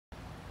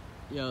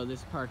Yo,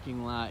 this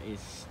parking lot is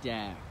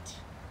stacked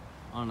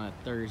on a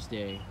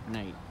Thursday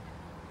night.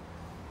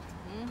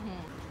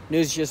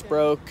 News just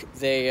broke.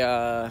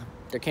 They're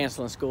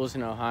canceling schools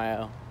in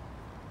Ohio.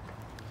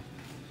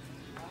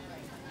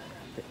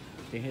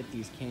 They hit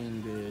these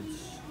canned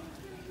goods.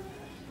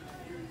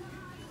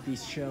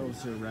 These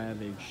shelves are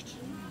ravaged.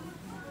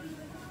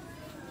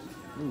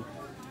 Ooh.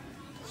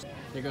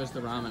 There goes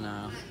the ramen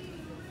aisle.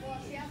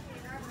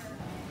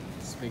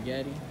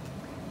 Spaghetti.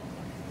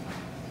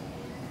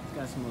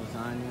 Got some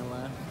lasagna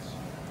left.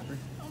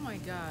 Oh my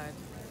god.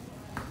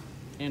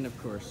 And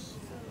of course,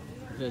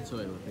 the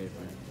toilet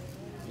paper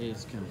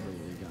is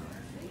completely gone.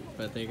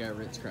 But they got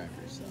Ritz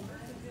crackers, so.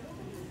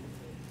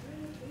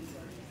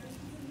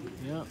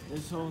 Yep,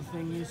 this whole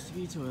thing used to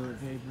be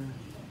toilet paper.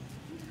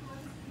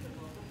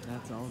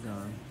 That's all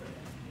gone.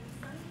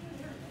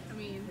 I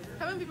mean,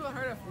 haven't people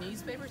heard of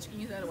newspapers? You can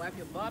use that to wipe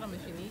your bottom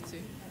if you need to.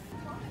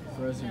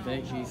 Frozen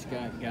veggies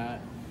got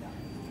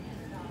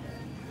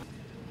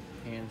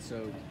hand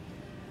soap.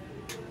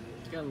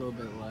 Got a little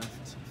bit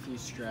left. A few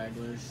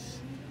stragglers.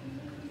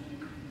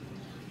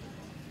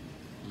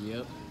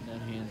 Yep, that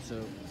hand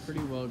soap pretty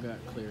well got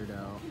cleared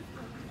out.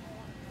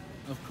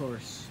 Of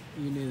course,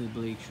 you knew the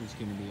bleach was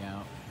going to be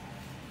out.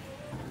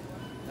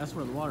 That's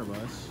where the water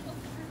was.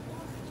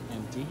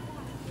 Empty.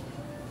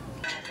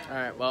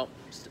 Alright, well,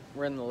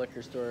 we're in the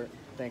liquor store.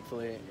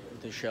 Thankfully,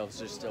 the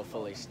shelves are still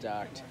fully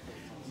stocked.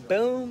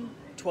 Boom!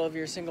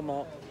 12-year single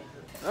malt.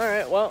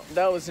 Alright, well,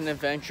 that was an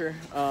adventure.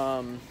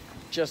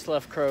 Just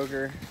left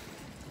Kroger.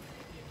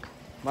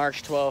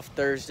 March 12th,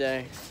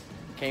 Thursday.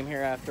 Came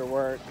here after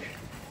work.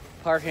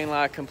 Parking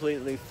lot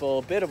completely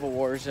full. Bit of a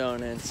war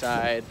zone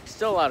inside.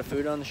 Still a lot of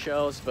food on the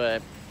shelves,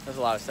 but there's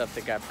a lot of stuff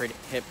that got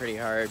hit pretty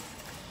hard.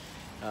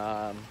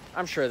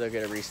 I'm sure they'll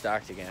get it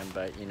restocked again,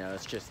 but you know,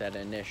 it's just that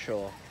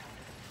initial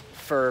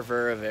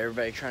fervor of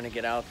everybody trying to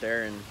get out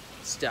there and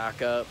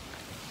stock up.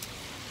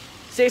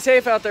 Stay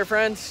safe out there,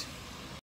 friends.